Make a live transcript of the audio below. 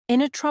In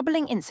a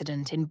troubling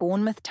incident in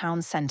Bournemouth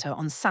town centre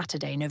on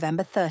Saturday,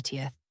 November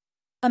 30th,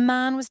 a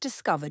man was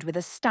discovered with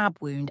a stab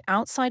wound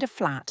outside a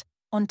flat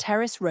on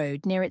Terrace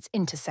Road near its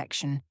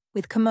intersection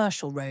with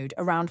Commercial Road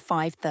around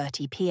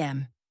 5:30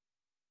 p.m.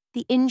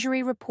 The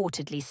injury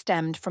reportedly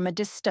stemmed from a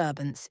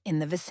disturbance in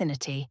the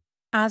vicinity,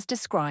 as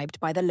described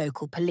by the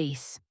local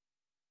police.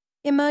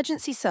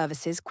 Emergency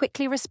services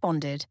quickly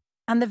responded,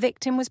 and the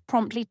victim was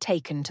promptly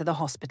taken to the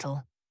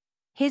hospital.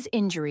 His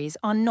injuries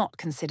are not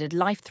considered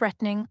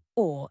life-threatening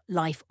or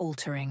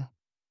life-altering.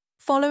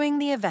 Following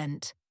the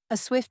event, a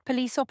swift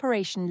police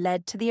operation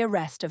led to the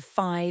arrest of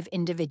 5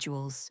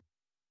 individuals.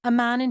 A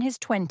man in his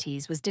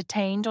 20s was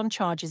detained on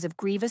charges of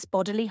grievous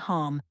bodily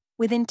harm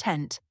with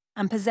intent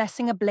and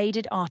possessing a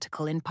bladed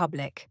article in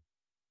public.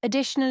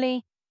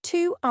 Additionally,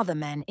 2 other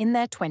men in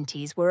their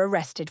 20s were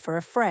arrested for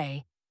a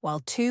fray, while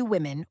 2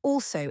 women,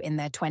 also in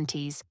their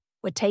 20s,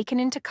 were taken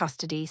into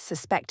custody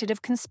suspected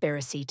of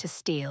conspiracy to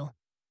steal.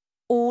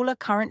 All are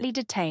currently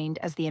detained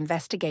as the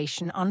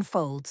investigation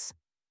unfolds.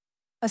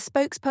 A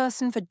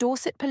spokesperson for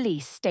Dorset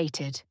Police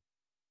stated,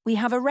 "We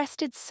have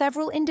arrested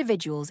several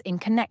individuals in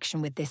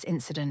connection with this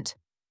incident.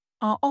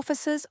 Our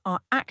officers are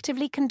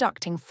actively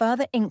conducting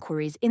further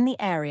inquiries in the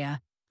area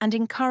and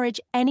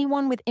encourage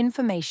anyone with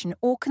information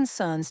or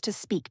concerns to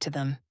speak to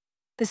them."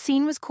 The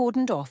scene was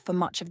cordoned off for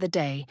much of the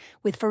day,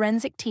 with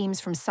forensic teams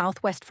from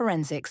Southwest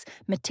Forensics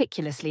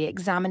meticulously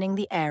examining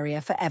the area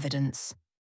for evidence.